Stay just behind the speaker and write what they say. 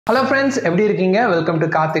Hello friends, எப்படி இருக்கீங்க? Welcome to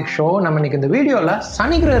Karthik show. நம்ம இன்னைக்கு இந்த வீடியோல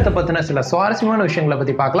சனி கிரகத்தை பத்தின சில சுவாரஸ்யமான விஷயங்களை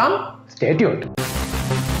பத்தி பார்க்கலாம். Stay tuned.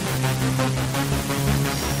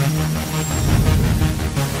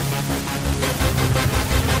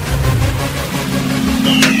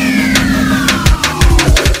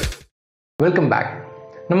 Welcome back.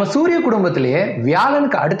 நம்ம சூரிய குடும்பத்திலேயே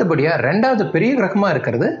வியாழனுக்கு அடுத்தபடியா ரெண்டாவது பெரிய கிரகமா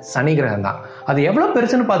இருக்கிறது சனி கிரகம் தான். அது எவ்வளவு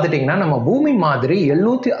பெருசுன்னு பார்த்துட்டீங்கன்னா நம்ம பூமி மாதிரி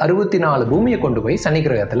 764 பூமியை கொண்டு போய் சனி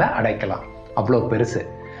கிரகத்துல அடைக்கலாம். அவ்வளவு பெருசு.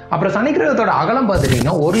 அப்புறம் சனி கிரகத்தோட அகலம்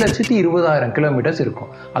பார்த்துட்டீங்கன்னா 1,20,000 கிலோமீட்டர்ஸ் இருக்கும்.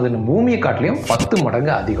 அது பூமியை காட்டிலையும் 10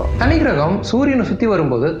 மடங்கு அதிகம். சனி கிரகம் சூரியனை சுத்தி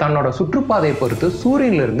வரும்போது தன்னோட சுற்றுப்பாதையை பொறுத்து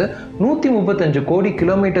சூரியன்ல இருந்து 135 கோடி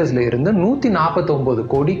கிலோமீட்டர்ஸ்ல இருந்து 149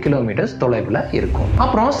 கோடி கிலோமீட்டர்ஸ் தொலைவில் இருக்கும்.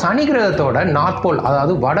 அப்புறம் சனி கிரகத்தோட நார்த் போல்,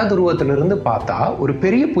 அதாவது வட துருவத்திலிருந்து பார்த்தா ஒரு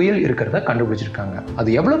பெரிய புயல் இருக்கிறத கண்டுபிடிச்சிருக்காங்க. அது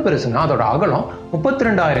எவ்வளவு பெருசுன்னா அதோட அகலம்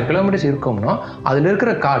 32,000 கிலோமீட்டர்ஸ் இருக்கும்னா அதுல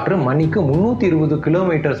இருக்கிற காற்று மணிக்கு 320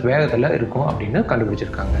 கிலோமீட்டர்ஸ் வேகத்துல இருக்கும் அப்படின்னு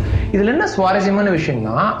கண்டுபிடிச்சிருக்காங்க. இதுல என்ன சுவாரஸ்யமான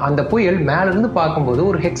விஷயம்னா அந்த புயல் மேல இருந்து பார்க்கும்போது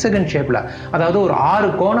ஒரு ஹெக்ஸகன் ஷேப்ல, அதாவது ஒரு 6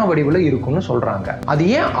 கோண வடிவுல இருக்கும்னு சொல்றாங்க. அது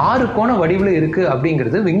ஏன் 6 கோண வடிவுல இருக்கு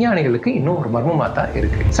அப்படிங்கிறது விஞ்ஞானிகளுக்கு இன்னும் ஒரு மர்மமா தான்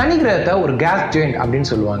இருக்கு. சனி கிரகத்தை ஒரு கேஸ் ஜெயண்ட்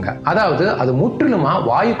அப்படின்னு சொல்லுவாங்க. அதாவது அது முற்றிலுமா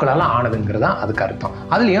வாயுக்களால ஆனதுங்கிறதா அதுக்கு அர்த்தம்.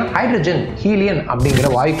 அதுலயும் ஹைட்ரஜன், ஹீலியன் அப்படிங்கிற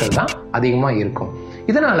வாயுக்கள் தான் அதிகமா இருக்கும்.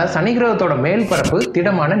 இதனால சனி கிரகத்தோட மேல் பரப்பு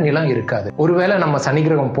திடமான நிலம் இருக்காது. ஒருவேளை நம்ம சனி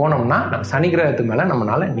கிரகம் போனோம்னா நம்ம சனி கிரகத்து மேல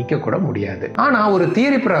நம்மளால நிக்க கூட முடியாது. ஆனா ஒரு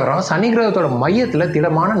தியரி பிரகாரம் சனி கிரகத்தோட மையத்துல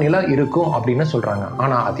திடமான நிலம் இருக்கும் அப்படின்னு சொல்றாங்க.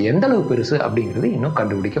 ஆனா அது எந்த அளவு பெருசு அப்படிங்கிறது இன்னும்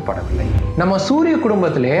கண்டுபிடிக்கப்படவில்லை. நம்ம சூரிய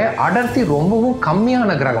குடும்பத்திலே அடர்த்தி ரொம்பவும்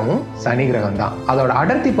கம்மியான கிரகமும் சனி கிரகம் தான். அதோட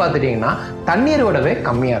அடர்த்தி பார்த்துட்டீங்கன்னா தண்ணீரை விடவே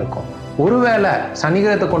கம்மியா இருக்கும். ஒருவேளை சனி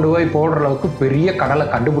கிரகத்தை கொண்டு போய் போடுற அளவுக்கு பெரிய கடலை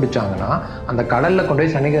கண்டுபிடிச்சாங்கன்னா அந்த கடல்ல கொண்டு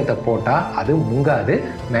போய் சனி கிரகத்தை போட்டா அது முங்காது,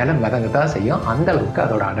 மேல மிதங்கத்தான் செய்யும். அந்த அளவுக்கு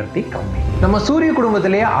அதோட அடர்த்தி கம்மி. நம்ம சூரிய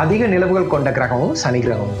குடும்பத்திலேயே அதிக நிலவுகள் கொண்ட கிரகமும் சனி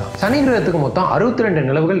கிரகம் தான். சனி கிரகத்துக்கு மொத்தம் 62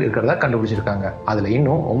 நிலவுகள் இருக்கிறதா கண்டுபிடிச்சிருக்காங்க. அதுல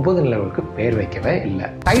இன்னும் 9 நிலவுக்கு பேர் வைக்கவே இல்லை.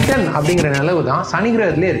 டைட்டன் அப்படிங்கிற நிலவு தான் சனி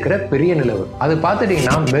கிரகத்திலே இருக்கிற பெரிய நிலவு. அது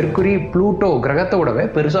பார்த்துட்டீங்கன்னா மெர்க்குரி, புளூட்டோ கிரகத்தோடவே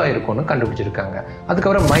பெருசா இருக்கும்னு கண்டுபிடிச்சிருக்காங்க.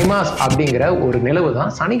 அதுக்கப்புறம் மைமாஸ் அப்படிங்கிற ஒரு நிலவு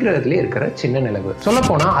தான் சனி கிரகத்திலே இருக்கிற சின்ன நிலவு. சொல்ல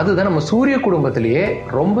போனா அதுதான் நம்ம சூரிய குடும்பத்திலேயே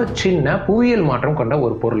ரொம்ப சின்ன புவியியல் மாற்றம் கொண்ட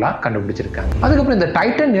ஒரு பொருளா கண்டுபிடிச்சிருக்காங்க. அதுக்கப்புறம் இந்த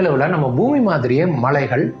டைட்டன் நிலவுல நம்ம பூமி மாதிரியே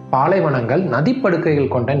மலைகள், பாலைவனங்கள்,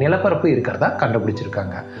 நதிப்படுக்கைகள் கொண்ட நிலப்பரப்பு இருக்கிறதா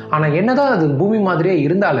கண்டுபிடிச்சிருக்காங்க. ஆனா என்னதான் அது பூமி மாதிரியே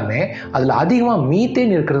இருந்தாலுமே அதுல அதிகமா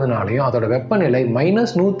மீத்தேன் இருக்கிறதுனாலையும் அதோட வெப்பநிலை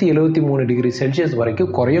 -173 டிகிரி செல்சியஸ்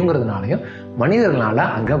வரைக்கும் குறையுங்கிறதுனாலையும் மனிதர்களால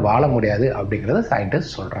அங்க வாழ முடியாது அப்படிங்கறத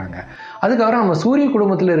சயின்டிஸ்ட் சொல்றாங்க. அதுக்கப்புறம் நம்ம சூரிய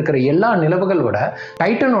குடும்பத்தில் இருக்கிற எல்லா நிலவுகள் விட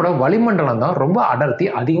டைட்டனோட வளிமண்டலம் தான் ரொம்ப அடர்த்தி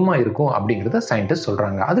அதிகமா இருக்கும் அப்படிங்கறத சயின்டிஸ்ட்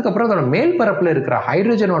சொல்றாங்க. அதுக்கப்புறம் அதோட மேல் பரப்புல இருக்கிற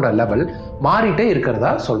ஹைட்ரஜனோட லெவல் மாறிட்டே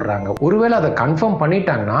இருக்கிறதா சொல்றாங்க. ஒருவேளை அதை கன்ஃபார்ம்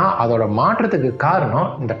பண்ணிட்டாங்கன்னா அதோட மாற்றத்துக்கு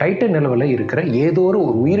காரணம் இந்த டைட்டன் நிலவுல இருக்கிற ஏதோ ஒரு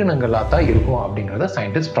உயிரினங்களா தான் இருக்கும் அப்படிங்கறத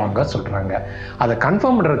சயின்டிஸ்ட் ஸ்ட்ராங்கா சொல்றாங்க. அதை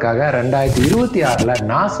கன்ஃபார்ம் பண்றதுக்காக 2026ல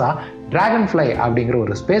நாசா டிராகன் ஃபிளை அப்படிங்கிற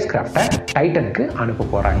ஒரு ஸ்பேஸ் கிராஃப்டை டைட்டனுக்கு அனுப்ப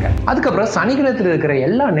போறாங்க. அதுக்கப்புறம் சனி கிரகத்தில் இருக்கிற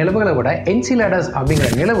எல்லா நிலவுகளை விட என்சிலாடஸ் அப்படிங்கிற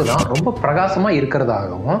நிலவு தான் ரொம்ப பிரகாசமா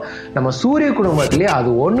இருக்கிறதாகவும் நம்ம சூரிய குடும்பத்திலே அது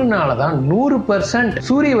ஒண்ணுனாலதான் 100%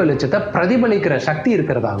 சூரிய வெளிச்சத்தை பிரதிபலிக்கிற சக்தி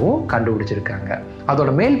இருக்கிறதாகவும் கண்டுபிடிச்சிருக்காங்க. அதோட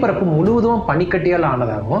மேல் பரப்பு முழுவதும் பனிக்கட்டியால்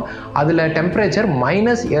ஆனதாகவும் அதுல டெம்பரேச்சர்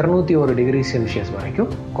 -201 டிகிரி செல்சியஸ்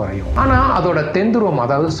வரைக்கும் குறையும். ஆனா அதோட தென்துருவம்,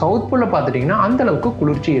 அதாவது சவுத் போல பார்த்துட்டீங்கன்னா அந்த அளவுக்கு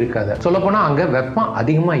குளிர்ச்சி இருக்காது. சொல்ல போனா அங்க வெப்பம்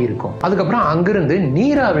அதிகமா இருக்கும். அதுக்கப்புறம் அங்கிருந்து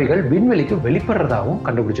நீராவிகள் விண்வெளிக்கு வெளிப்படுறதாகவும்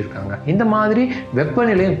கண்டுபிடிச்சிருக்காங்க. இந்த மாதிரி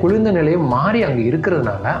வெப்பநிலையும் குளிர்ந்த நிலையும் மாறி அங்க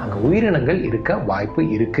இருக்கிறதுனால அங்க உயிரினங்கள் இருக்க வாய்ப்பு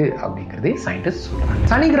இருக்கு அப்படிங்கறதே சயின்டிஸ்ட் சொல்றாங்க.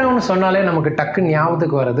 சனி கிரகம்னு சொன்னாலே நமக்கு டக்கு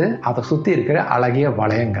ஞாபகத்துக்கு வருது அதை சுத்தி இருக்கிற அழகிய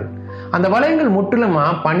வளையங்கள். அந்த வளையங்கள் முற்றிலுமா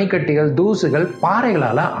பனிக்கட்டிகள், தூசுகள்,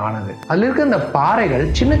 பாறைகளால ஆனது. அதுல இருக்க அந்த பாறைகள்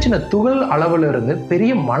சின்ன சின்ன துகள் அளவுல இருந்து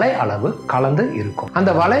பெரிய மலை அளவு கலந்து இருக்கும்.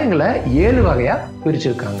 அந்த வளையங்களை 7 வகையா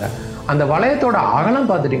பிரிச்சிருக்காங்க. அந்த வளையத்தோட அகலம்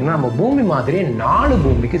பார்த்துட்டீங்கன்னா நம்ம பூமி மாதிரி 4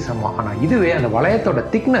 பூமிக்கு சமம். ஆனா இதுவே அந்த வளையத்தோட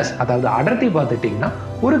திக்னஸ், அதாவது அடர்த்தி பார்த்துட்டீங்கன்னா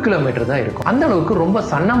 1 கிலோமீட்டர் தான் இருக்கும். அந்த அளவுக்கு ரொம்ப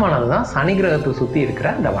சன்னமானதுதான் சனி கிரகத்தை சுத்தி இருக்கிற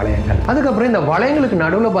இந்த வளையங்கள். அதுக்கப்புறம் இந்த வளையங்களுக்கு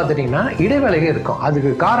நடுவில் பார்த்துட்டீங்கன்னா இடைவேளைகள் இருக்கும்.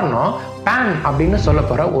 அதுக்கு காரணம் பேன் அப்படின்னு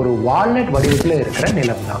சொல்லப்படுற ஒரு வால்நட் வடிவத்தில் இருக்கிற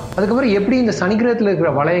நிலம் தான். அதுக்கப்புறம் எப்படி இந்த சனி கிரகத்தில்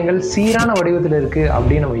இருக்கிற வளையங்கள் சீரான வடிவத்தில் இருக்கு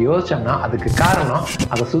அப்படின்னு நம்ம யோசிச்சோம்னா அதுக்கு காரணம்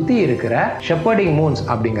அதை சுத்தி இருக்கிற ஷெப்பர்டிங் மூன்ஸ்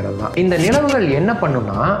அப்படிங்கிறது தான். இந்த நிலவுகள் என்ன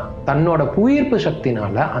பண்ணும்னா தன்னோட புவியீர்ப்பு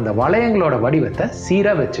சக்தினால அந்த வளையங்களோட வடிவத்தை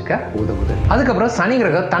சீரா வச்சுக்க உதவுது. அதுக்கப்புறம் சனி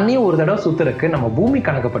கிரகம் தண்ணியை ஒரு தடவை சுத்துறதுக்கு நம்ம பூமி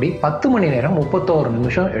கணக்குப்படி 10 மணி நேரம் 31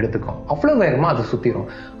 நிமிஷம் எடுத்துக்கும். அவ்வளவு வேகமா அது சுத்திரும்.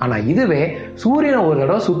 ஆனா இதுவே சூரியனை ஒரு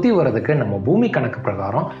தடவை சுத்தி வர்றதுக்கு நம்ம பூமி கணக்கு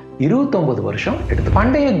பிரகாரம் 29 வருஷம் எடுத்து.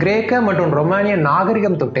 பண்டைய கிரேக்க மற்றும் ரொமானிய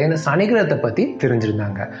நாகரிகம் தொட்டே இந்த சனி கிரகத்தை பத்தி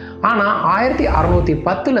தெரிஞ்சிருந்தாங்க. ஆனா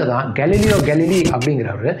 1610 தான் கெலிலியோ கெலிலி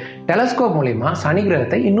அப்படிங்கிறவரு டெலஸ்கோப் மூலமா சனி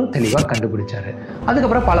கிரகத்தை இன்னும் தெளிவா கண்டுபிடிச்சாரு.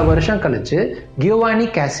 அதுக்கப்புறம் பல வருஷம் கழிச்சு கியோவானி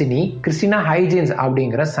காசினி, கிறிஸ்டினா ஹைஜென்ஸ்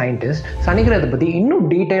அப்படிங்கிற சயின்டிஸ்ட் சனி கிரகத்தை பத்தி இன்னும்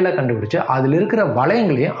டீட்டெயிலா கண்டுபிடிச்சு அதுல இருக்கிற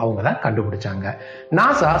வளையங்களையும் அவங்க தான் கண்டுபிடிச்சாங்க.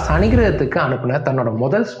 நாசா சனி கிரகத்துக்கு அனுப்பின தன்னோட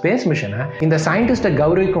முதல் ஸ்பேஸ் மிஷனை இந்த சயின்டிஸ்டை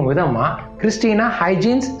கௌரவிக்கும் விதமா Christina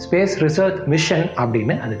Huygens space research mission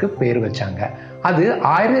அப்படின்னு அதுக்கு பேர் வச்சாங்க. அது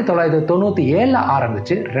 1997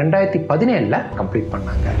 ஆரம்பிச்சு 2017 கம்ப்ளீட்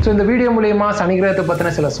பண்ணாங்க. ஸோ இந்த வீடியோ மூலமா சனி கிரகத்தை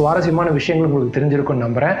பத்தின சில சுவாரஸ்யமான விஷயங்கள் உங்களுக்கு தெரிஞ்சிருக்கும்னு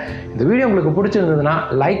நம்புறேன். இந்த வீடியோ உங்களுக்கு பிடிச்சிருந்ததுன்னா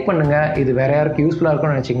லைக் பண்ணுங்க. இது வேற யாருக்கு யூஸ்ஃபுல்லா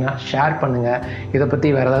இருக்கும்னு நினைச்சீங்கன்னா ஷேர் பண்ணுங்க. இதை பத்தி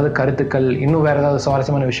வேற ஏதாவது கருத்துக்கள், இன்னும் வேற ஏதாவது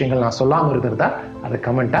சுவாரஸ்யமான விஷயங்கள் நான் சொல்லாம இருக்கிறதா அதை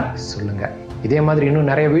கமெண்டா சொல்லுங்க. இதே மாதிரி இன்னும்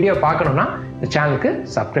நிறைய வீடியோ பார்க்கணும்னா இந்த சேனலுக்கு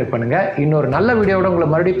சப்ஸ்கிரைப் பண்ணுங்க. இன்னொரு நல்ல வீடியோவோட உங்களை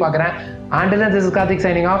மறுபடியும் பார்க்குறேன். Until then, this is Karthik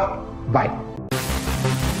signing off. Bye.